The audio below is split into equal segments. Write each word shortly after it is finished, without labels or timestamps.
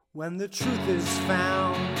When the truth is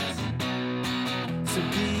found to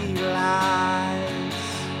be lies,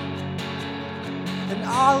 and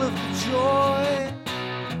all of the joy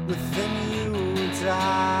within you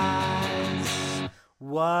dies.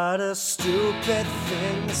 What a stupid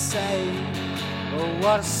thing to say. Oh,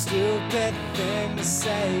 what a stupid thing to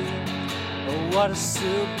say. Oh, what a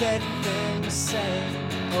stupid thing to say.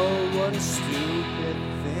 Oh, what a stupid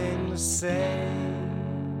thing to say.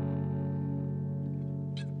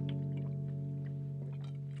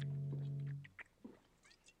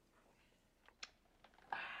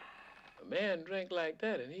 A man drink like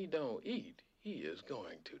that and he don't eat, he is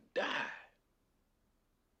going to die.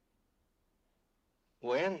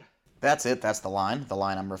 When? That's it, that's the line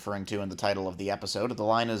I'm referring to in the title of the episode. The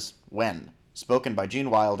line is when, spoken by Gene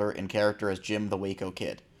Wilder in character as Jim the Waco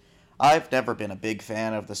Kid. I've never been a big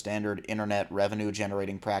fan of the standard internet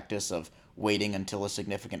revenue-generating practice of waiting until a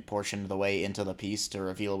significant portion of the way into the piece to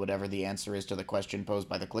reveal whatever the answer is to the question posed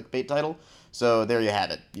by the clickbait title, so there you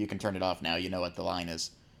have it. You can turn it off now, you know what the line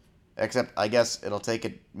is. Except, I guess it'll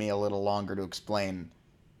take me a little longer to explain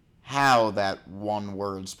how that one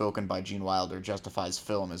word spoken by Gene Wilder justifies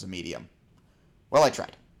film as a medium. Well, I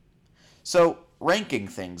tried. So, ranking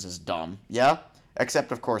things is dumb, yeah?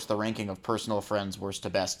 Except, of course, the ranking of personal friends worst to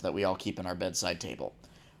best that we all keep in our bedside table.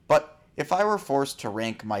 But if I were forced to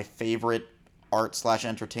rank my favorite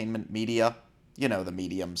art/entertainment media, you know, the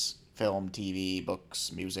mediums, film, TV,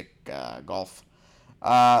 books, music, golf,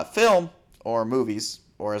 film, or movies,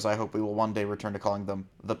 or as I hope we will one day return to calling them,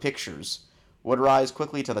 the pictures, would rise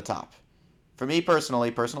quickly to the top. For me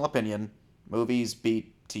personally, personal opinion, movies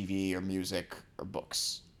beat TV or music or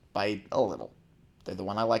books by a little. They're the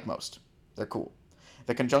one I like most. They're cool.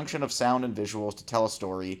 The conjunction of sound and visuals to tell a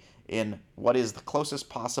story in what is the closest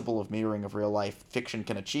possible of mirroring of real life fiction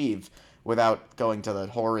can achieve without going to the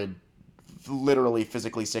horrid, literally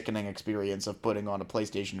physically sickening experience of putting on a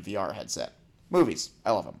PlayStation VR headset. Movies.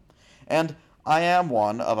 I love them. And I am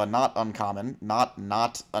one of a not uncommon,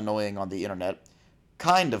 not annoying on the internet,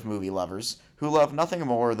 kind of movie lovers who love nothing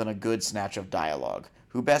more than a good snatch of dialogue,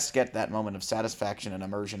 who best get that moment of satisfaction and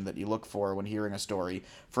immersion that you look for when hearing a story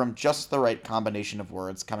from just the right combination of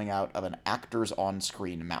words coming out of an actor's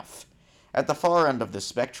on-screen mouth. At the far end of this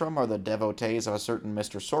spectrum are the devotees of a certain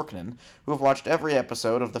Mr. Sorkinen, who have watched every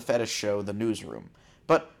episode of the fetish show The Newsroom.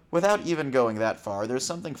 But without even going that far, there's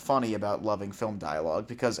something funny about loving film dialogue,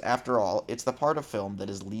 because after all, it's the part of film that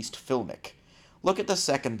is least filmic. Look at the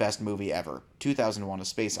second best movie ever, 2001: A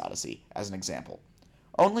Space Odyssey, as an example.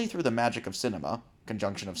 Only through the magic of cinema,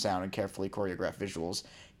 conjunction of sound and carefully choreographed visuals,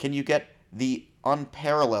 can you get the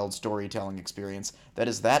unparalleled storytelling experience that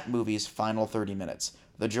is that movie's final 30 minutes,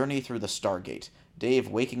 the journey through the Stargate, Dave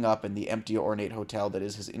waking up in the empty ornate hotel that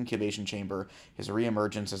is his incubation chamber, his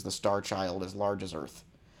reemergence as the star child as large as Earth.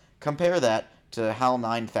 Compare that to HAL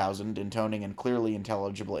 9000 intoning in clearly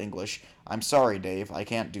intelligible English, "I'm sorry, Dave, I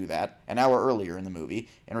can't do that," an hour earlier in the movie,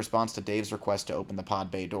 in response to Dave's request to open the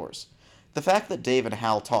pod bay doors. The fact that Dave and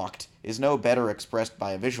Hal talked is no better expressed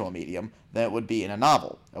by a visual medium than it would be in a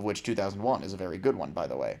novel, of which 2001 is a very good one, by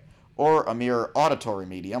the way, or a mere auditory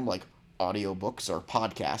medium like audiobooks or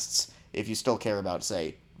podcasts, if you still care about,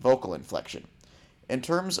 say, vocal inflection. In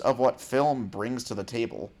terms of what film brings to the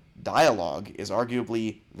table, dialogue is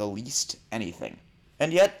arguably the least anything.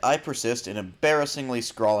 And yet, I persist in embarrassingly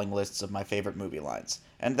scrawling lists of my favorite movie lines,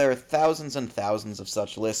 and there are thousands and thousands of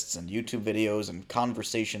such lists and YouTube videos and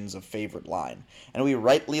conversations of favorite line, and we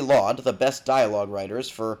rightly laud the best dialogue writers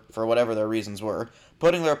for whatever their reasons were,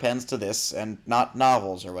 putting their pens to this and not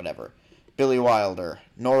novels or whatever. Billy Wilder,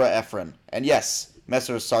 Nora Ephron, and yes,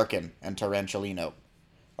 Messrs. Sarkin and Tarantullino.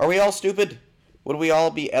 Are we all stupid? Would we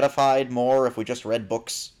all be edified more if we just read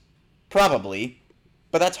books? Probably,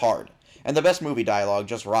 but that's hard. And the best movie dialogue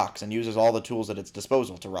just rocks and uses all the tools at its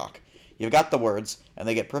disposal to rock. You've got the words, and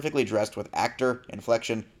they get perfectly dressed with actor,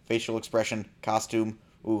 inflection, facial expression, costume,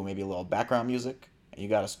 maybe a little background music, and you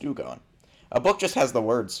got a stew going. A book just has the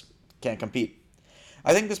words. Can't compete.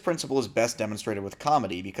 I think this principle is best demonstrated with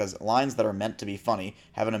comedy because lines that are meant to be funny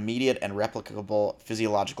have an immediate and replicable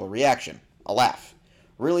physiological reaction, a laugh.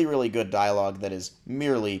 Really, really good dialogue that is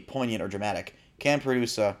merely poignant or dramatic can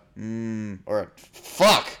produce a or a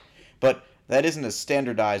fuck, but that isn't as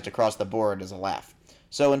standardized across the board as a laugh.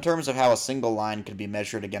 So in terms of how a single line can be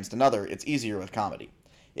measured against another, it's easier with comedy.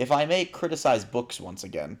 If I may criticize books once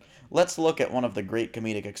again, let's look at one of the great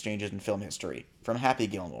comedic exchanges in film history, from Happy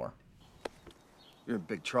Gilmore. You're in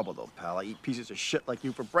big trouble, though, pal. I eat pieces of shit like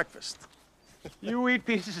you for breakfast. You eat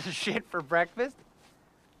pieces of shit for breakfast?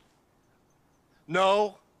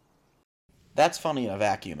 No. That's funny in a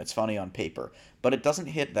vacuum, it's funny on paper, but it doesn't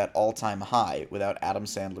hit that all-time high without Adam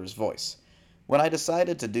Sandler's voice. When I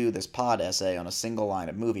decided to do this pod essay on a single line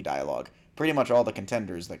of movie dialogue, pretty much all the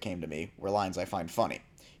contenders that came to me were lines I find funny.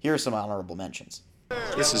 Here are some honorable mentions.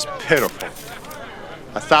 This is pitiful.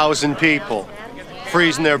 1,000 people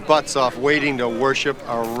freezing their butts off waiting to worship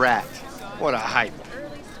a rat. What a hype.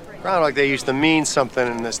 Sound like they used to mean something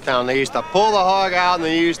in this town. They used to pull the hog out and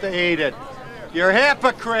they used to eat it. You're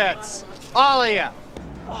hypocrites, all of you.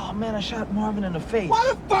 Oh, man, I shot Marvin in the face. Why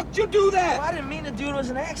the fuck you do that? I didn't mean to do it. It was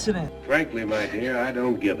an accident. Frankly, my dear, I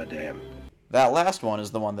don't give a damn. That last one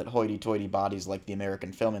is the one that hoity-toity bodies like the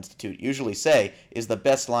American Film Institute usually say is the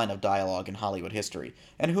best line of dialogue in Hollywood history.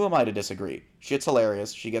 And who am I to disagree? Shit's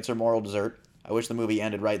hilarious, she gets her moral dessert. I wish the movie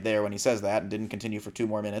ended right there when he says that and didn't continue for 2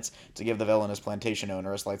 more minutes to give the villainous plantation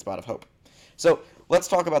owner a slight spot of hope. So, let's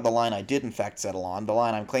talk about the line I did in fact settle on. The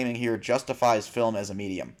line I'm claiming here justifies film as a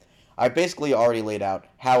medium. I've basically already laid out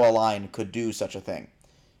how a line could do such a thing.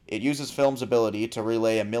 It uses film's ability to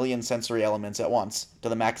relay a million sensory elements at once to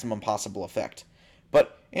the maximum possible effect.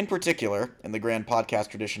 But, in particular, in the grand podcast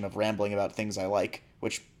tradition of rambling about things I like,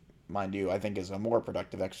 which, mind you, I think is a more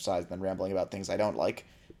productive exercise than rambling about things I don't like,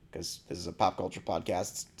 because this is a pop culture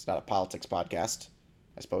podcast, it's not a politics podcast.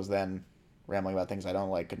 I suppose then rambling about things I don't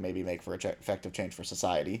like could maybe make for effective change for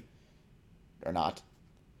society. Or not.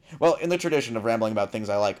 Well, in the tradition of rambling about things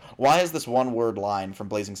I like, why is this one-word line from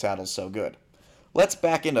Blazing Saddles so good? Let's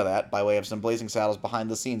back into that by way of some Blazing Saddles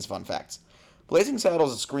behind-the-scenes fun facts. Blazing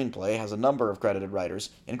Saddles' screenplay has a number of credited writers,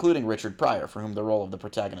 including Richard Pryor, for whom the role of the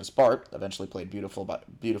protagonist Bart, eventually played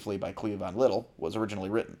beautifully by Clea Van Little, was originally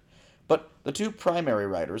written. But the 2 primary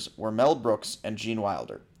writers were Mel Brooks and Gene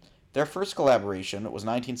Wilder. Their first collaboration was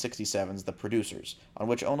 1967's The Producers, on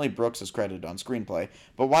which only Brooks is credited on screenplay,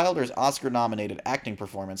 but Wilder's Oscar-nominated acting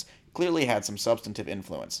performance clearly had some substantive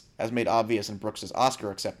influence, as made obvious in Brooks'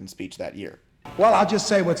 Oscar acceptance speech that year. Well, I'll just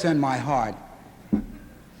say what's in my heart.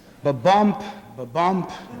 Ba-bump,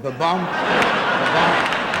 ba-bump, ba-bump,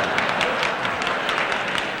 ba-bump.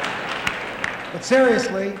 But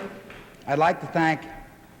seriously, I'd like to thank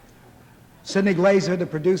Sidney Glazer, the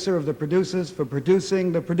producer of The Producers, for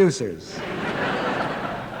producing The Producers.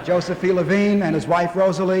 Joseph E. Levine and his wife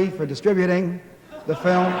Rosalie for distributing the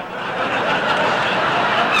film.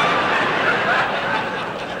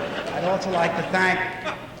 I'd also like to thank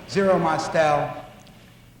Zero Mostel.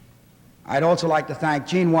 I'd also like to thank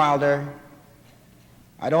Gene Wilder.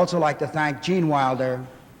 I'd also like to thank Gene Wilder.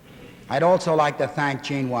 I'd also like to thank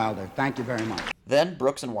Gene Wilder. Thank you very much. Then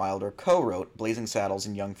Brooks and Wilder co-wrote Blazing Saddles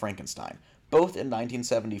and Young Frankenstein, both in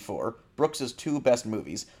 1974, Brooks' 2 best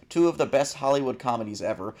movies, 2 of the best Hollywood comedies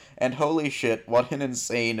ever, and holy shit, what an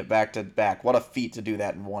insane back-to-back, what a feat to do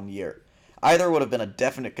that in 1 year. Either would have been a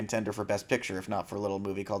definite contender for Best Picture if not for a little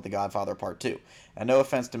movie called The Godfather Part 2. And no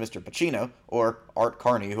offense to Mr. Pacino, or Art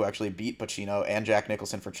Carney, who actually beat Pacino and Jack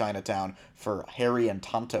Nicholson for Chinatown for Harry and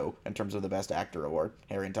Tonto in terms of the Best Actor award.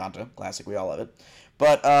 Harry and Tonto, classic, we all love it.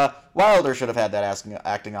 But Wilder should have had that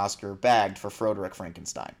acting Oscar bagged for Froderick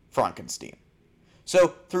Frankenstein.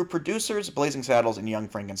 So, through Producers, Blazing Saddles, and Young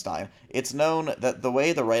Frankenstein, it's known that the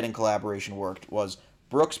way the writing collaboration worked was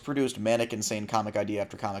Brooks produced manic, insane comic idea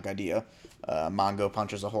after comic idea. Mongo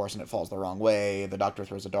punches a horse and it falls the wrong way, the doctor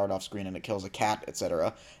throws a dart off screen and it kills a cat,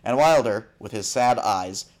 etc. And Wilder, with his sad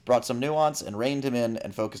eyes, brought some nuance and reined him in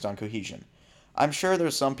and focused on cohesion. I'm sure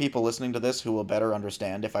there's some people listening to this who will better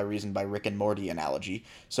understand if I reason by Rick and Morty analogy,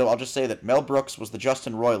 so I'll just say that Mel Brooks was the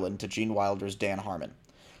Justin Roiland to Gene Wilder's Dan Harmon.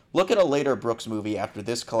 Look at a later Brooks movie after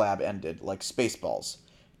this collab ended, like Spaceballs.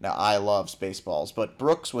 Now, I love Spaceballs, but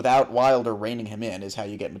Brooks without Wilder reining him in is how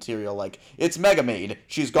you get material like, "It's Mega Maid,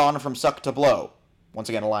 she's gone from suck to blow." Once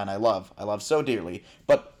again, a line I love so dearly,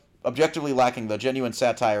 but objectively lacking the genuine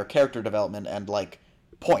satire, character development, and,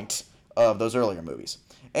 point of those earlier movies.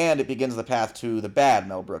 And it begins the path to the bad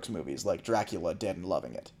Mel Brooks movies, like Dracula, Dead and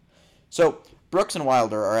Loving It. So, Brooks and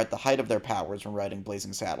Wilder are at the height of their powers when writing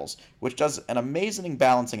Blazing Saddles, which does an amazing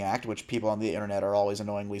balancing act, which people on the internet are always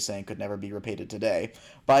annoyingly saying could never be repeated today,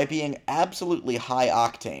 by being absolutely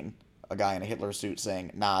high-octane, a guy in a Hitler suit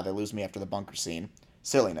saying, "Nah, they lose me after the bunker scene,"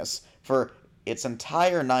 silliness, for its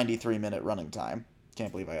entire 93-minute running time.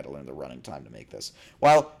 Can't believe I had to learn the running time to make this.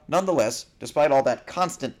 While, nonetheless, despite all that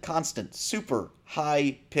constant, super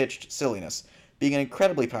high-pitched silliness, being an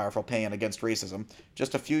incredibly powerful paean against racism,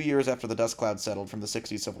 just a few years after the dust cloud settled from the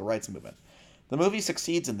 60s civil rights movement. The movie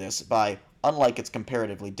succeeds in this by, unlike its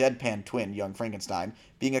comparatively deadpan twin, Young Frankenstein,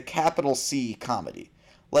 being a capital C comedy.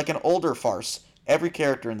 Like an older farce, every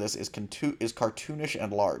character in this is cartoonish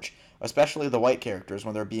and large, especially the white characters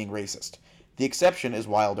when they're being racist. The exception is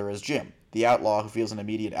Wilder as Jim, the outlaw who feels an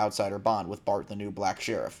immediate outsider bond with Bart, the new black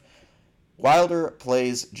sheriff. Wilder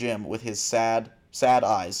plays Jim with his sad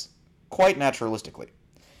eyes quite naturalistically.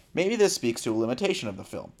 Maybe this speaks to a limitation of the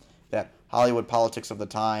film, that Hollywood politics of the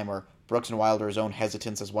time, or Brooks and Wilder's own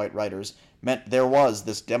hesitance as white writers, meant there was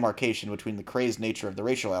this demarcation between the crazed nature of the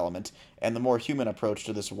racial element and the more human approach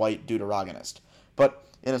to this white deuteragonist. But,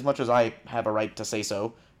 inasmuch as I have a right to say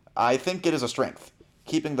so, I think it is a strength,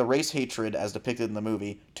 keeping the race hatred as depicted in the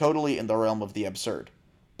movie totally in the realm of the absurd.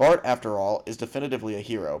 Bart, after all, is definitively a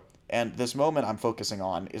hero, and this moment I'm focusing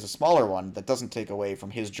on is a smaller one that doesn't take away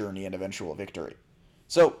from his journey and eventual victory.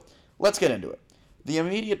 So, let's get into it. The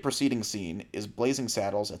immediate preceding scene is Blazing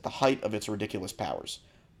Saddles at the height of its ridiculous powers.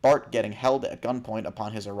 Bart getting held at gunpoint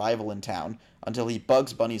upon his arrival in town until he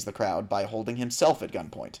Bugs Bunnies the crowd by holding himself at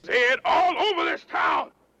gunpoint. Say it all over this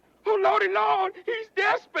town. Oh, Lordy Lord, he's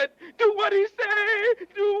desperate. Do what he say.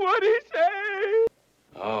 Do what he say.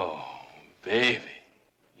 Oh, baby,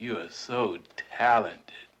 you are so talented.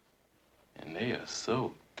 And they are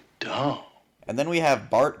so dumb. And then we have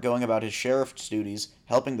Bart going about his sheriff's duties,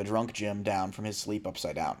 helping the drunk Jim down from his sleep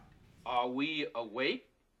upside down. Are we awake?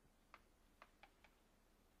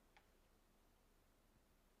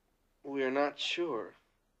 We're not sure.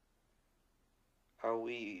 Are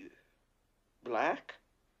we black?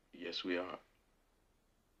 Yes, we are.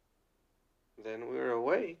 Then we're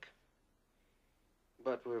awake.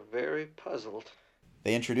 But we're very puzzled.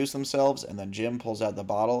 They introduce themselves, and then Jim pulls out the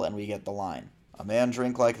bottle, and we get the line. A man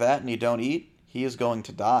drink like that and he don't eat, he is going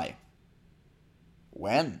to die.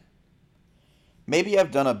 When? Maybe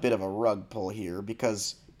I've done a bit of a rug pull here,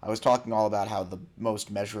 because I was talking all about how the most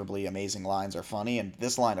measurably amazing lines are funny, and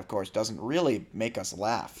this line, of course, doesn't really make us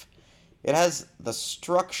laugh. It has the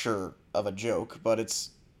structure of a joke, but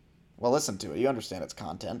it's... well, listen to it. You understand its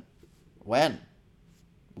content. When?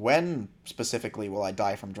 When, specifically, will I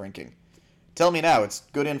die from drinking? Tell me now. It's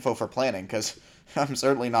good info for planning, because I'm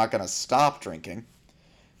certainly not going to stop drinking.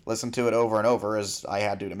 Listen to it over and over, as I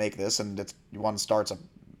had to make this, and one starts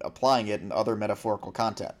applying it in other metaphorical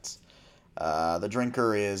contexts. The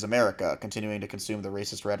drinker is America, continuing to consume the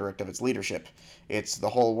racist rhetoric of its leadership. It's the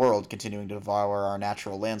whole world continuing to devour our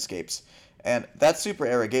natural landscapes. And that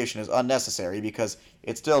supererogation is unnecessary because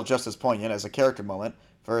it's still just as poignant as a character moment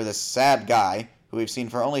for this sad guy who we've seen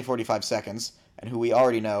for only 45 seconds and who we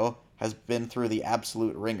already know has been through the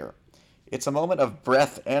absolute ringer. It's a moment of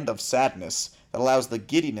breath and of sadness that allows the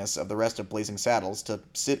giddiness of the rest of Blazing Saddles to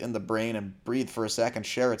sit in the brain and breathe for a sec and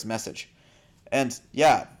share its message. And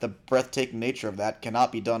yeah, the breathtaking nature of that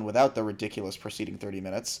cannot be done without the ridiculous preceding 30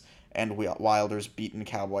 minutes, and Wilder's beaten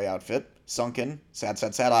cowboy outfit, sunken,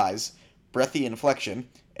 sad eyes, breathy inflection,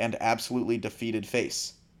 and absolutely defeated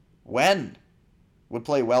face. When? Would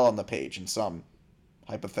play well on the page in some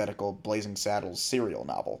hypothetical Blazing Saddles serial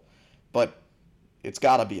novel. But it's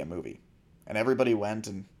gotta be a movie. And everybody went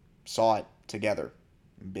and saw it together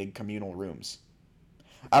in big communal rooms.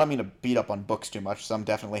 I don't mean to beat up on books too much. Some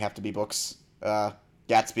definitely have to be books.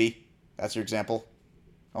 Gatsby, that's your example.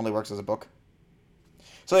 Only works as a book.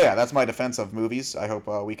 So yeah, that's my defense of movies. I hope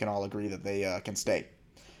we can all agree that they can stay.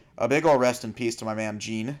 A big ol' rest in peace to my man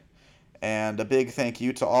Gene, and a big thank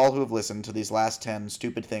you to all who have listened to these last 10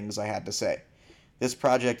 stupid things I had to say. This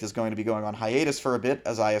project is going to be going on hiatus for a bit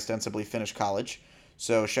as I ostensibly finish college,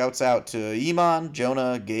 so shouts out to Iman,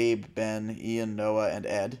 Jonah, Gabe, Ben, Ian, Noah, and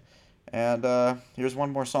Ed. And here's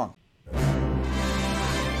one more song.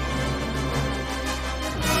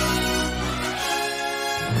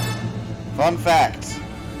 Fun fact,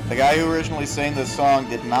 the guy who originally sang this song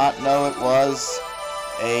did not know it was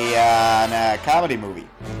a comedy movie.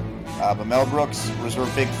 But Mel Brooks was a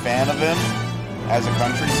big fan of him as a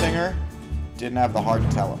country singer. Didn't have the heart to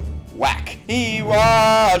tell him. Whack! He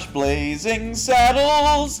watched Blazing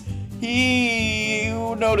Saddles. He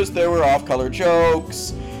noticed there were off-color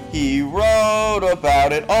jokes. He wrote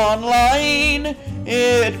about it online.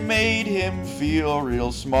 It made him feel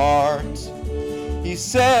real smart. He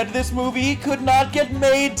said this movie could not get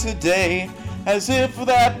made today, as if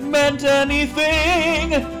that meant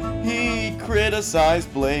anything. He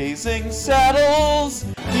criticized Blazing Saddles.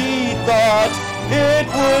 He thought it